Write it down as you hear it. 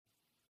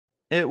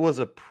It was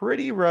a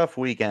pretty rough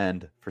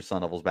weekend for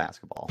Sun Devils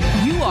basketball.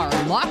 You are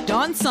Locked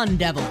On Sun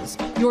Devils,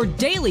 your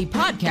daily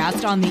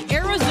podcast on the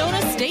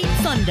Arizona State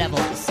Sun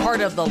Devils,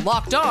 part of the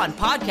Locked On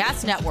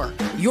Podcast Network,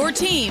 your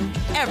team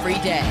every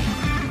day.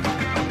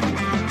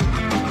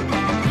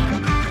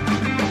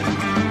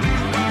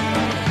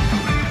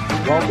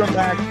 Welcome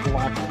back to the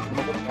Locked On Sun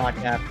Devils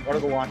podcast, part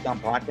of the Locked On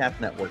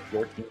Podcast Network,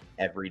 your team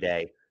every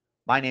day.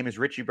 My name is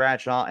Richie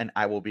Bradshaw, and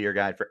I will be your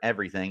guide for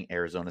everything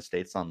Arizona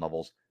State Sun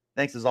Devils.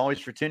 Thanks as always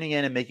for tuning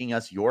in and making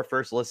us your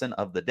first listen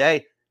of the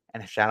day.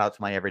 And a shout out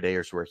to my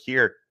everydayers who are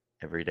here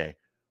every day.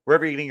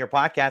 Wherever you're getting your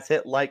podcasts,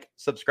 hit like,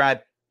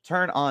 subscribe,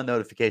 turn on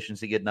notifications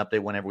to get an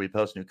update whenever we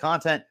post new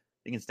content.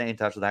 You can stay in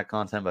touch with that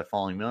content by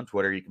following me on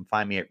Twitter. You can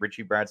find me at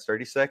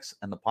RichieBrads36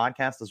 and the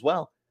podcast as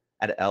well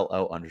at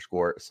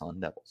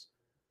LO_Sun Devils.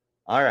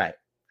 All right.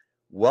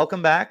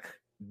 Welcome back.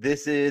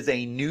 This is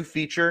a new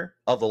feature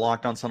of the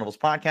Locked On Sun Devils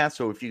podcast.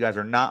 So if you guys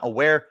are not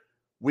aware,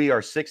 we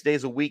are 6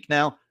 days a week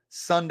now.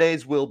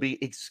 Sundays will be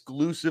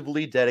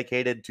exclusively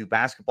dedicated to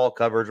basketball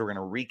coverage. We're going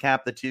to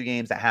recap the two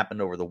games that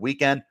happened over the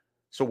weekend.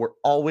 So we're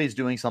always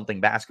doing something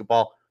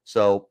basketball.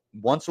 So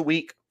once a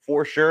week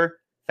for sure, if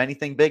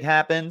anything big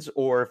happens,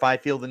 or if I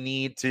feel the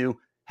need to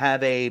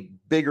have a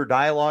bigger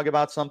dialogue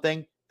about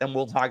something, then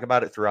we'll talk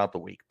about it throughout the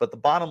week. But the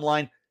bottom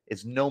line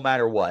is no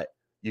matter what,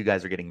 you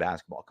guys are getting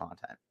basketball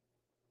content.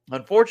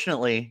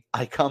 Unfortunately,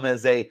 I come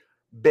as a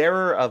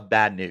bearer of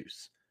bad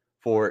news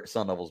for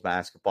Sun Devils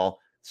basketball.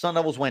 Sun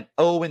Devils went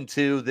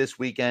 0-2 this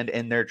weekend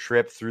in their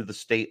trip through the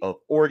state of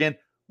Oregon.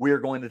 We are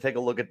going to take a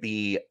look at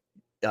the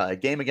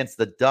game against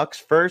the Ducks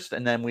first,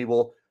 and then we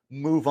will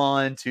move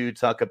on to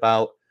talk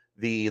about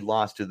the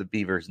loss to the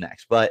Beavers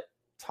next. But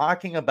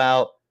talking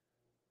about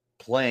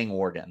playing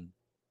Oregon.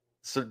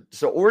 So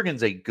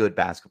Oregon's a good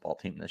basketball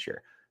team this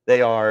year.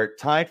 They are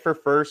tied for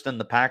first in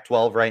the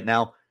Pac-12 right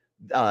now.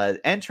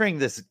 Entering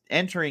this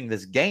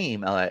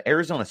game,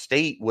 Arizona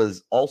State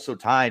was also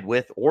tied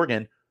with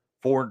Oregon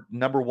for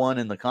number one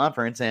in the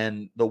conference,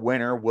 and the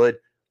winner would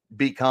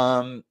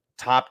become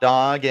top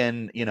dog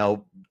and,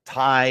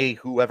 tie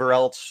whoever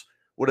else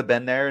would have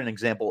been there. An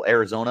example,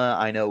 Arizona,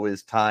 I know,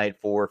 is tied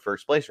for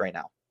first place right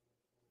now.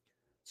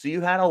 So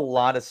you had a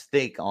lot of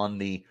stake on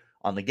the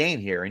game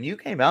here, and you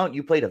came out and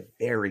you played a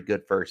very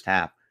good first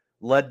half,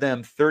 led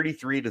them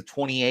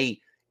 33-28,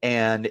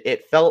 and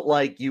it felt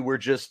like you were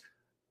just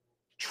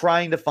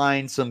trying to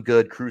find some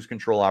good cruise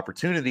control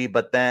opportunity,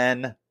 but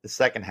then the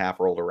second half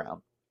rolled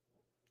around.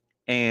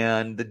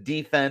 And the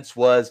defense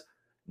was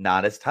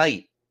not as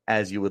tight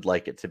as you would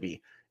like it to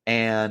be.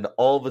 And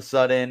all of a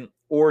sudden,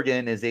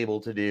 Oregon is able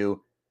to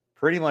do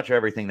pretty much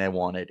everything they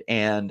wanted.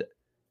 And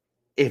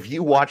if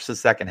you watch the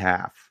second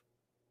half,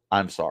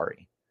 I'm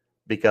sorry,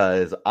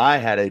 because I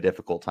had a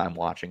difficult time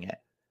watching it.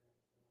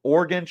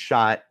 Oregon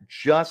shot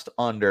just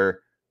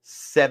under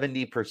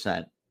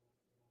 70%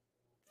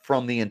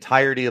 from the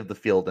entirety of the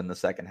field in the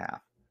second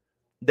half.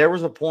 There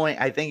was a point,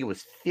 I think it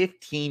was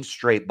 15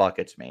 straight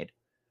buckets made.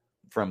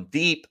 From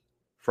deep,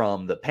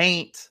 from the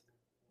paint,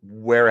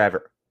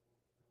 wherever.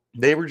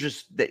 They were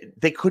just,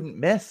 they couldn't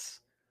miss.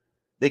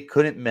 They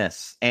couldn't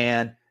miss.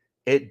 And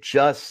it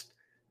just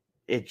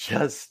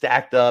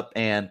stacked up,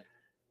 and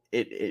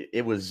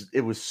it was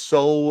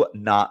so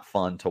not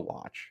fun to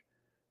watch.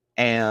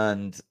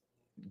 And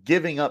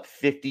giving up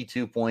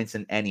 52 points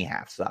in any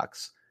half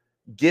sucks.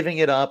 Giving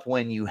it up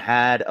when you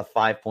had a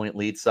 5-point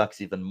lead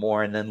sucks even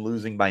more. And then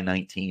losing by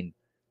 19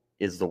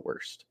 is the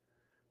worst.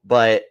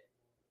 But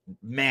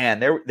man,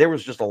 there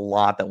was just a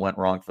lot that went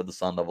wrong for the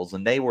Sun Devils,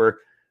 and they were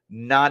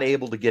not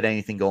able to get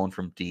anything going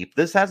from deep.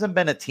 This hasn't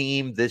been a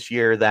team this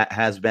year that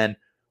has been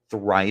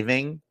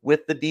thriving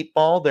with the deep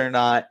ball. They're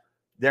not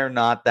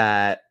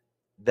that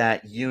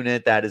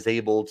unit that is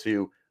able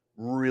to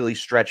really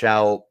stretch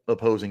out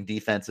opposing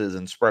defenses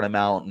and spread them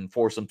out and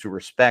force them to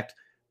respect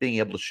being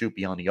able to shoot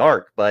beyond the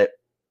arc. But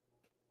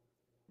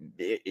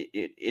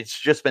it's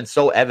just been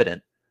so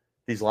evident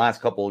these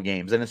last couple of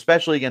games, and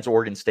especially against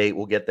Oregon State.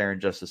 We'll get there in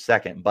just a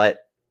second. But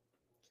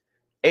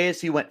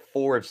ASU went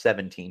 4 of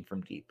 17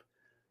 from deep.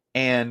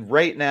 And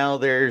right now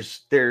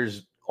there's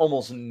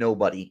almost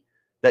nobody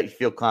that you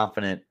feel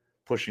confident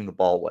pushing the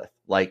ball with.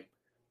 Like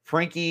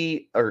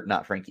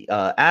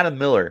Adam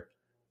Miller,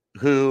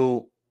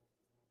 who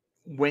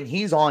when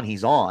he's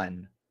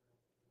on,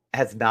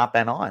 has not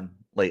been on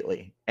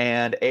lately.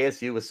 And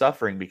ASU is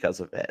suffering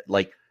because of it.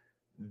 Like,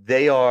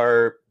 they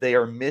are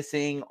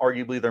missing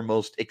arguably their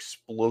most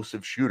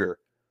explosive shooter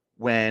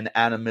when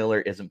Adam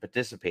Miller isn't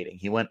participating.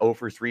 He went 0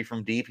 for 3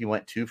 from deep. He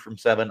went 2 from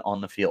 7 on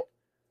the field.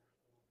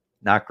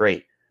 Not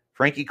great.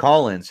 Frankie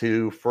Collins,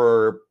 who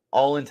for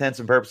all intents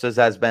and purposes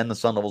has been the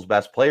Sun Devils'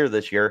 best player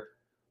this year,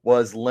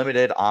 was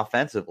limited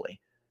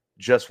offensively.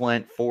 Just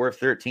went 4 of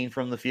 13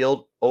 from the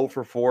field, 0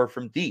 for 4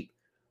 from deep.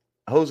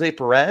 Jose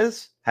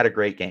Perez had a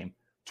great game.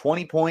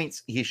 20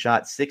 points. He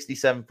shot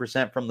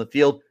 67% from the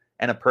field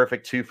and a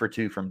perfect 2 for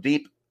 2 from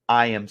deep.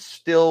 I am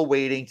still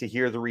waiting to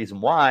hear the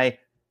reason why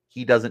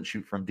he doesn't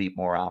shoot from deep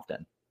more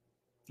often.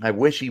 I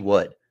wish he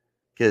would,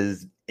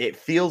 because it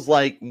feels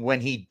like when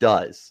he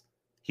does,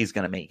 he's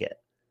going to make it.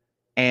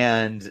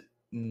 And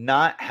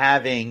not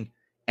having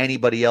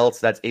anybody else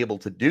that's able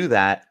to do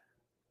that,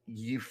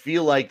 you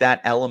feel like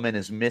that element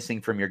is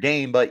missing from your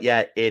game, but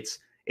yet it's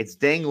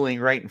dangling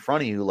right in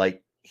front of you.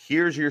 Like,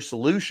 here's your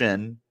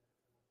solution.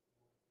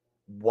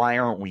 Why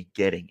aren't we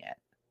getting it?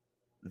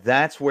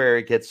 That's where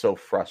it gets so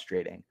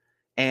frustrating.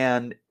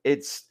 And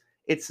it's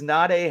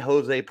not a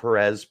Jose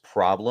Perez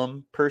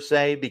problem per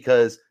se,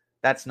 because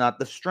that's not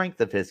the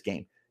strength of his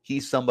game.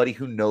 He's somebody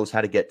who knows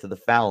how to get to the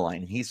foul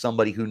line. He's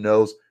somebody who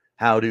knows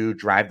how to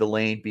drive the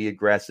lane, be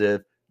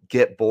aggressive,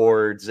 get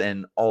boards,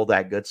 and all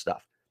that good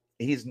stuff.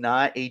 He's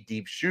not a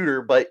deep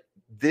shooter, but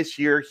this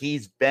year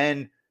he's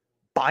been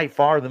by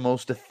far the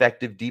most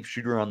effective deep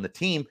shooter on the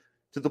team,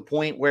 to the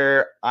point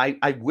where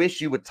I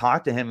wish you would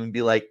talk to him and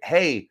be like,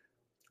 hey,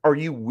 are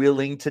you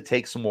willing to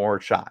take some more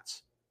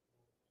shots?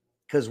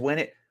 Because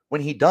when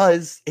he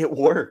does, it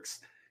works.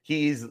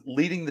 He's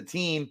leading the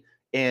team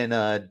in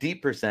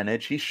deep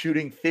percentage. He's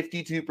shooting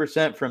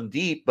 52% from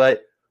deep,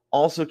 but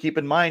also keep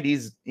in mind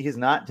he's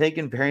not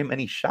taking very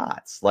many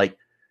shots. Like,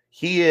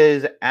 he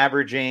is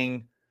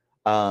averaging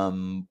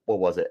what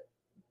was it?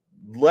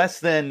 Less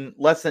than 2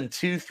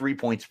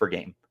 3-points per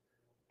game.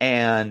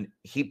 And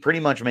he pretty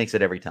much makes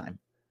it every time.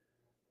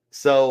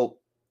 So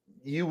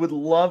you would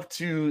love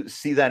to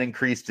see that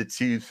increase to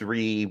 2,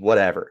 3,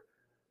 whatever.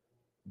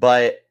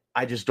 But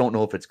I just don't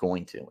know if it's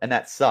going to. And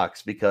that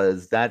sucks,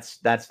 because that's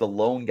the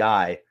lone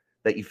guy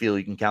that you feel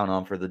you can count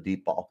on for the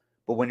deep ball.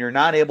 But when you're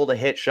not able to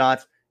hit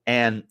shots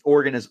and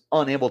Oregon is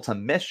unable to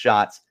miss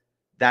shots,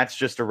 that's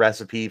just a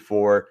recipe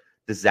for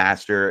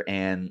disaster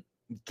and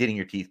getting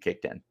your teeth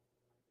kicked in. And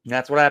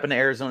that's what happened to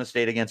Arizona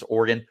State against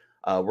Oregon.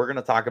 We're going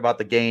to talk about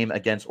the game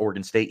against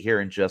Oregon State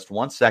here in just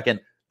 1 second.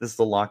 This is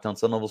the Locked On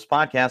Sun Devils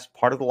podcast,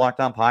 part of the Locked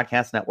On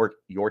Podcast Network,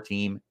 your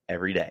team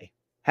every day.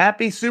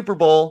 Happy Super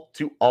Bowl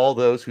to all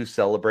those who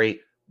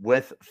celebrate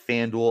with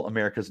FanDuel,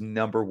 America's #1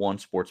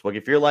 sportsbook.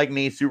 If you're like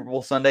me, Super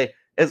Bowl Sunday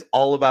is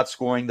all about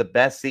scoring the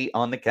best seat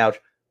on the couch,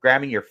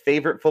 grabbing your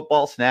favorite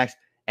football snacks,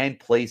 and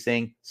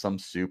placing some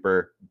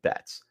super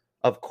bets.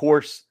 Of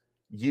course,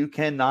 you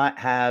cannot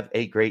have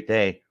a great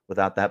day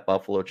without that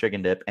buffalo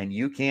chicken dip, and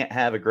you can't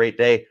have a great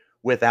day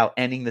without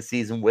ending the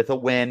season with a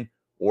win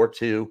or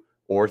 2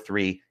 or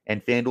 3.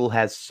 And FanDuel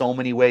has so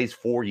many ways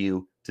for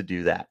you to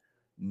do that.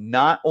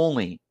 Not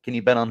only can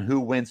you bet on who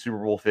wins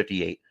Super Bowl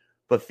 58,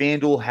 but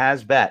FanDuel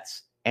has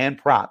bets and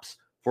props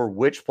for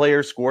which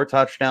players score a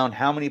touchdown,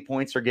 how many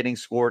points are getting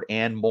scored,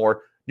 and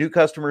more. New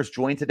customers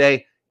join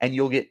today, and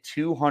you'll get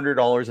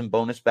 $200 in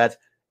bonus bets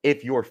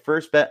if your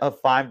first bet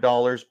of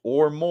 $5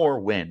 or more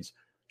wins.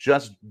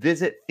 Just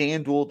visit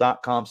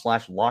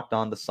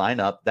FanDuel.com/lockedon to sign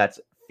up. That's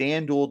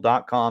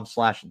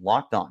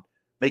FanDuel.com/lockedon.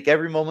 Make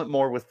every moment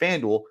more with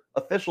FanDuel,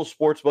 official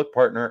sportsbook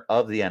partner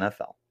of the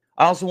NFL.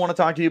 I also want to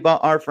talk to you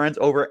about our friends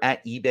over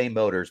at eBay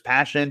Motors.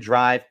 Passion,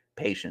 drive,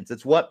 patience.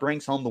 It's what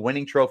brings home the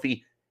winning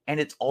trophy, and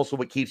it's also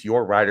what keeps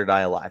your ride or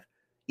die alive.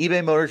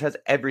 eBay Motors has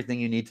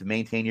everything you need to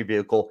maintain your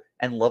vehicle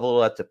and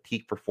level it up to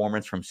peak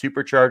performance, from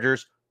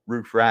superchargers,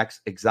 roof racks,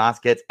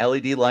 exhaust kits,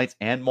 LED lights,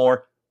 and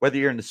more. Whether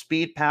you're into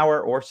speed,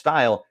 power, or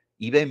style,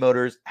 eBay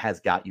Motors has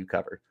got you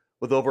covered.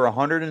 With over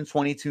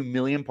 122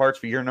 million parts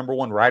for your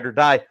 #1 ride or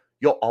die,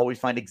 you'll always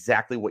find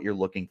exactly what you're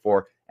looking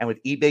for. And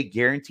with eBay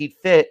Guaranteed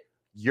Fit,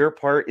 your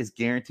part is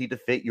guaranteed to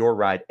fit your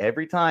ride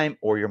every time,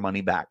 or your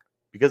money back.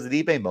 Because at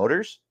eBay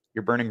Motors,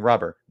 you're burning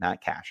rubber,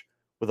 not cash.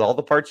 With all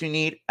the parts you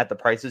need at the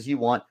prices you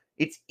want,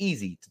 it's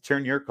easy to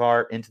turn your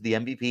car into the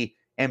MVP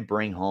and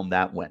bring home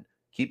that win.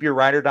 Keep your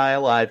ride or die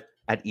alive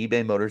at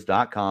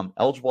ebaymotors.com.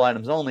 Eligible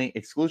items only.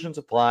 Exclusions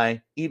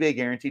apply. eBay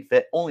Guaranteed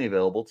Fit only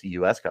available to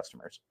U.S.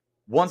 customers.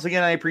 Once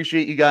again, I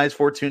appreciate you guys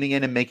for tuning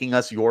in and making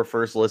us your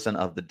first listen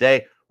of the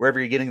day. Wherever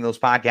you're getting those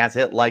podcasts,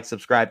 hit like,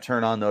 subscribe,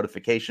 turn on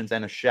notifications,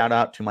 and a shout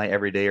out to my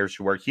everydayers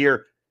who are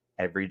here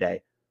every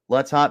day.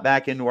 Let's hop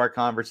back into our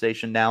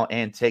conversation now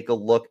and take a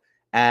look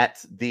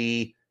at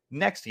the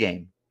next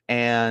game.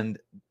 And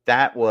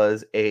that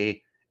was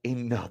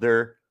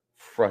another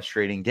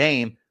frustrating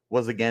game,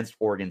 was against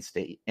Oregon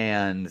State.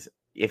 And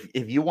if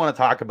you want to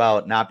talk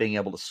about not being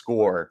able to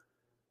score,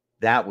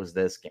 that was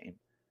this game.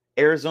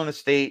 Arizona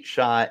State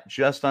shot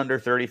just under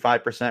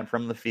 35%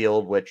 from the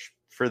field, which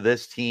for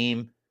this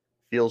team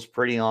feels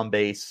pretty on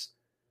base.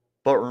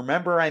 But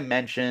remember, I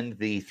mentioned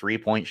the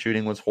 3-point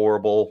shooting was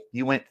horrible.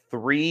 You went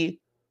 3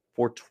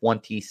 for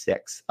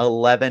 26,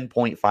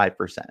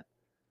 11.5%.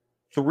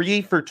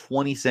 3 for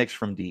 26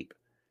 from deep.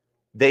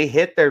 They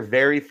hit their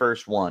very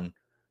first one,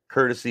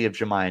 courtesy of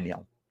Jemiah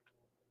Neal.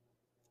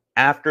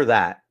 After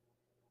that,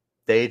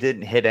 they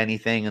didn't hit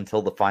anything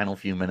until the final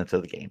few minutes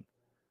of the game.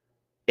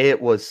 It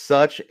was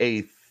such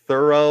a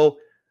thorough,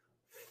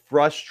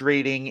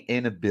 frustrating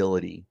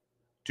inability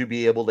to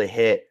be able to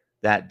hit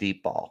that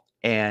deep ball.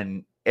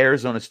 And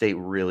Arizona State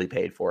really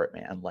paid for it,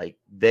 man. Like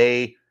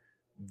they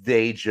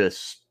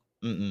just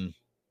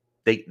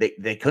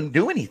they couldn't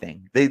do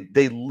anything.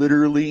 They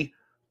literally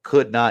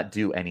could not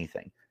do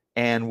anything.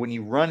 And when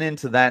you run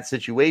into that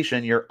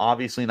situation, you're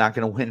obviously not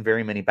going to win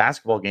very many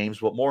basketball games,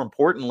 but more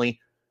importantly,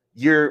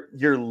 you're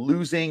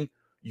losing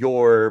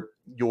your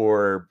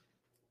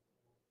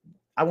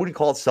I wouldn't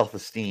call it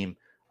self-esteem,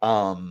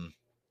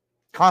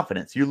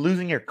 confidence. You're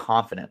losing your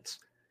confidence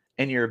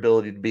in your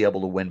ability to be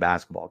able to win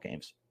basketball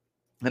games.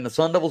 And the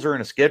Sun Devils are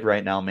in a skid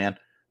right now, man.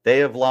 They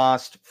have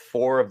lost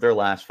 4 of their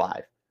last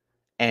 5.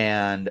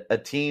 And a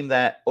team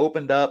that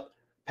opened up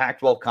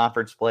Pac-12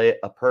 conference play,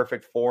 a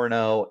perfect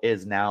 4-0,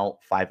 is now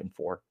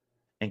 5-4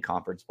 in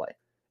conference play.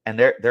 And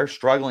they're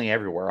struggling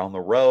everywhere, on the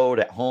road,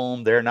 at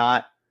home. They're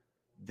not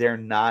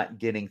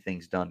getting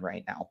things done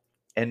right now.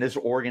 And this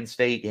Oregon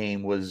State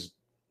game was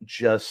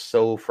just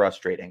so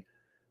frustrating.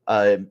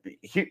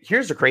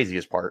 Here's the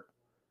craziest part.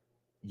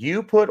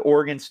 You put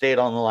Oregon State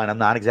on the line. I'm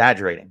not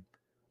exaggerating.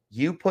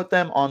 You put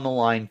them on the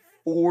line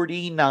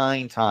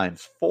 49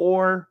 times.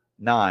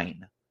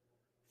 49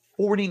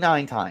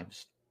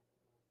 times.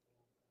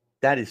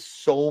 That is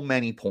so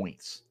many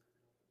points.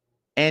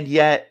 And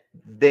yet,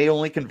 they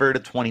only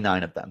converted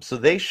 29 of them. So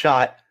they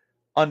shot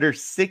under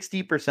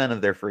 60%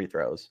 of their free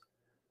throws.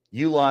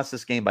 You lost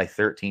this game by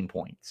 13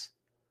 points.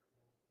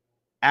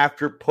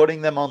 After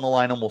putting them on the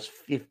line almost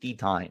 50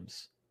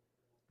 times,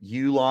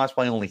 you lost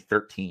by only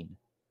 13.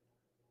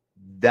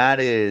 That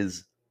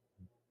is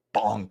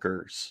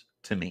bonkers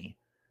to me.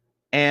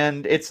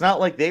 And it's not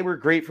like they were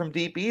great from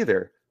deep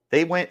either.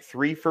 They went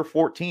 3 for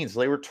 14, so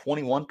they were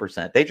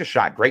 21%. They just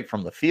shot great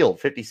from the field,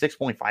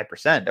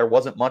 56.5%. There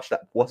wasn't much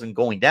that wasn't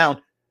going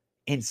down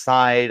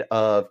inside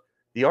of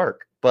the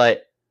arc.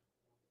 But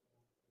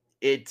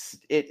it's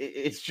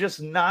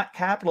just not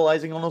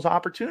capitalizing on those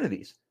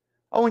opportunities.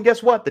 Oh, and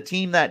guess what? The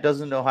team that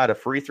doesn't know how to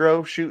free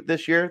throw shoot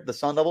this year, the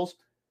Sun Devils,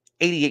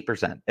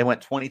 88%. They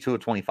went 22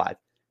 of 25.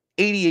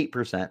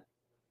 88%.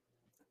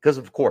 Because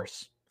of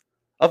course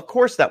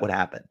that would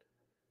happen.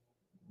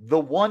 The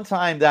one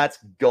time that's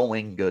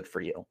going good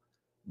for you,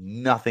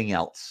 nothing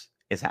else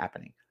is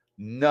happening.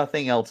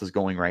 Nothing else is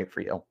going right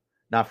for you.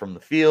 Not from the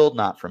field,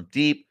 not from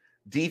deep.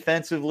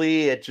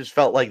 Defensively, it just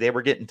felt like they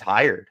were getting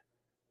tired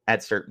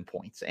at certain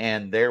points.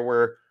 And there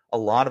were a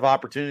lot of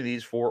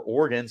opportunities for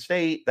Oregon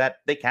State that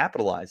they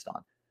capitalized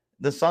on.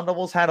 The Sun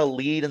Devils had a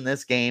lead in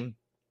this game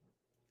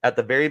at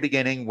the very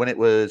beginning when it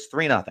was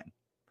 3-0.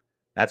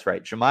 That's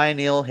right. Jemiah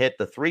Neal hit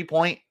the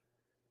 3-point,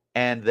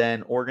 and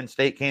then Oregon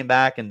State came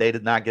back, and they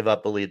did not give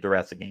up the lead the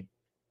rest of the game.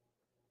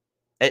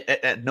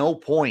 At no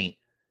point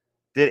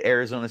did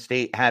Arizona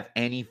State have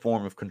any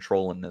form of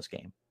control in this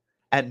game.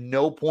 At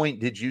no point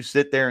did you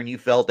sit there and you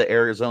felt that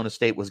Arizona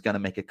State was going to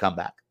make a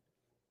comeback.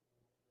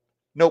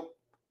 Nope.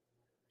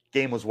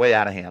 Game was way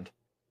out of hand.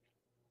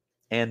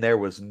 And there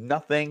was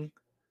nothing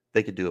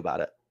they could do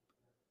about it.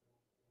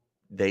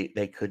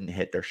 They couldn't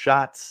hit their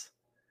shots.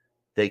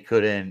 They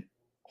couldn't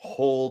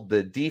hold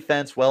the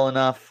defense well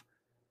enough.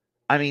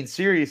 I mean,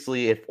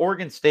 seriously, if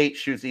Oregon State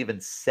shoots even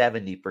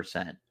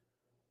 70%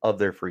 of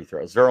their free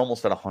throws, they're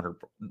almost at 100.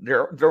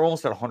 They're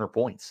almost at 100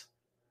 points.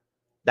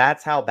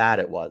 That's how bad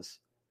it was.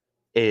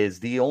 Is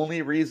the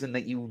only reason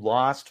that you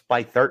lost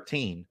by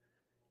 13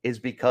 is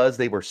because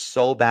they were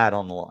so bad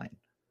on the line,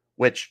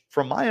 which,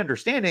 from my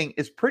understanding,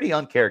 is pretty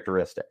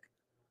uncharacteristic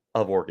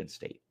of Oregon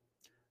State.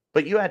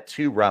 But you had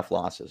 2 rough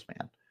losses,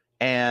 man.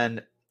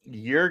 And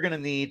you're going to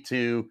need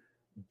to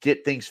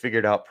get things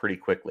figured out pretty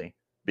quickly,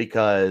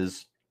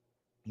 because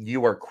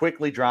you are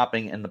quickly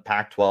dropping in the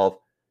Pac-12,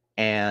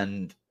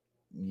 and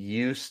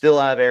you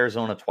still have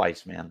Arizona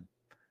twice, man.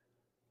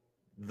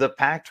 The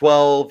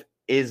Pac-12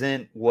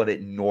 isn't what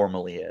it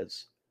normally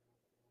is,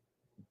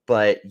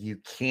 but you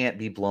can't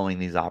be blowing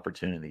these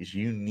opportunities.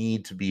 You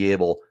need to be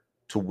able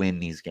to win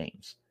these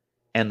games.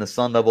 And the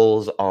Sun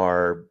Devils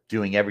are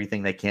doing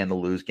everything they can to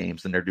lose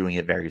games, and they're doing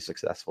it very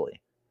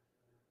successfully.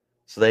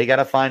 So they got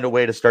to find a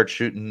way to start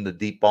shooting the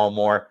deep ball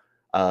more.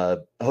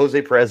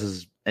 Jose Perez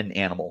is an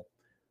animal.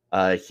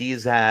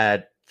 He's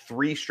had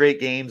 3 straight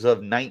games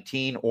of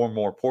 19 or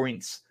more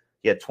points.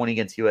 He had 20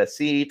 against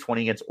USC,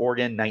 20 against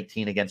Oregon,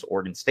 19 against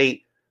Oregon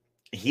State.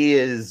 He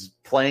is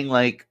playing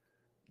like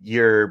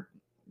your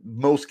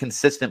most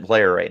consistent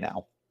player right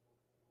now.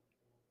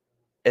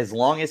 As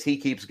long as he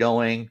keeps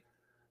going,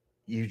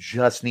 you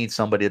just need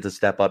somebody to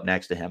step up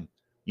next to him.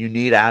 You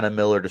need Adam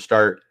Miller to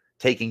start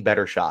taking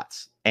better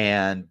shots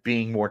and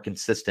being more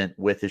consistent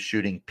with his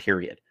shooting,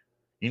 period.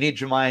 You need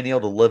Jemiah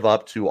Neal to live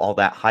up to all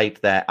that hype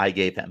that I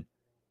gave him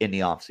in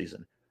the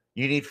offseason.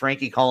 You need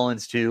Frankie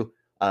Collins to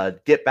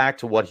get back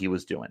to what he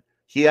was doing.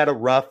 He had a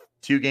rough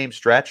 2-game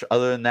stretch.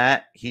 Other than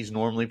that, he's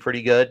normally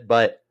pretty good.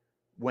 But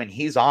when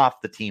he's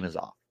off, the team is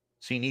off.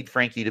 So you need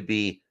Frankie to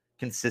be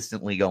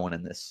consistently going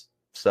in this.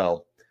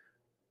 So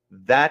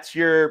that's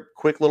your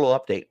quick little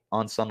update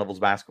on Sun Devils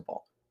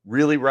basketball.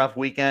 Really rough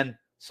weekend.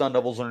 Sun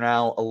Devils are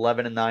now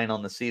 11-9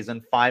 on the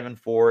season,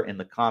 5-4 in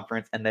the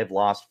conference, and they've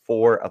lost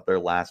 4 of their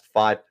last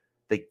 5.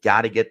 They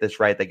got to get this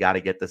right. They got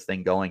to get this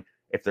thing going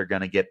if they're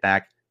going to get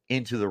back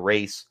into the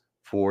race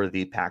for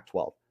the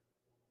Pac-12.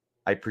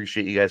 I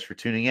appreciate you guys for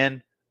tuning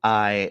in.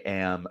 I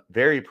am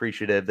very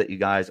appreciative that you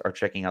guys are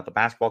checking out the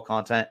basketball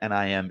content, and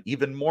I am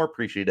even more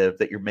appreciative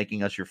that you're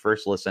making us your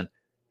first listen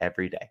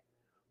every day.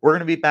 We're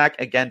going to be back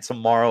again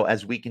tomorrow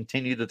as we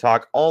continue to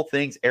talk all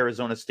things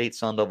Arizona State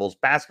Sun Devils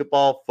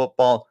basketball,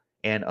 football,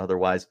 and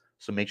otherwise.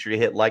 So make sure you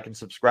hit like and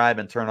subscribe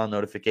and turn on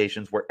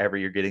notifications wherever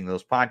you're getting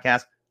those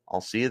podcasts. I'll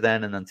see you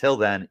then. And until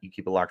then, you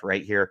keep it locked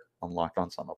right here on Locked On Sun Devils.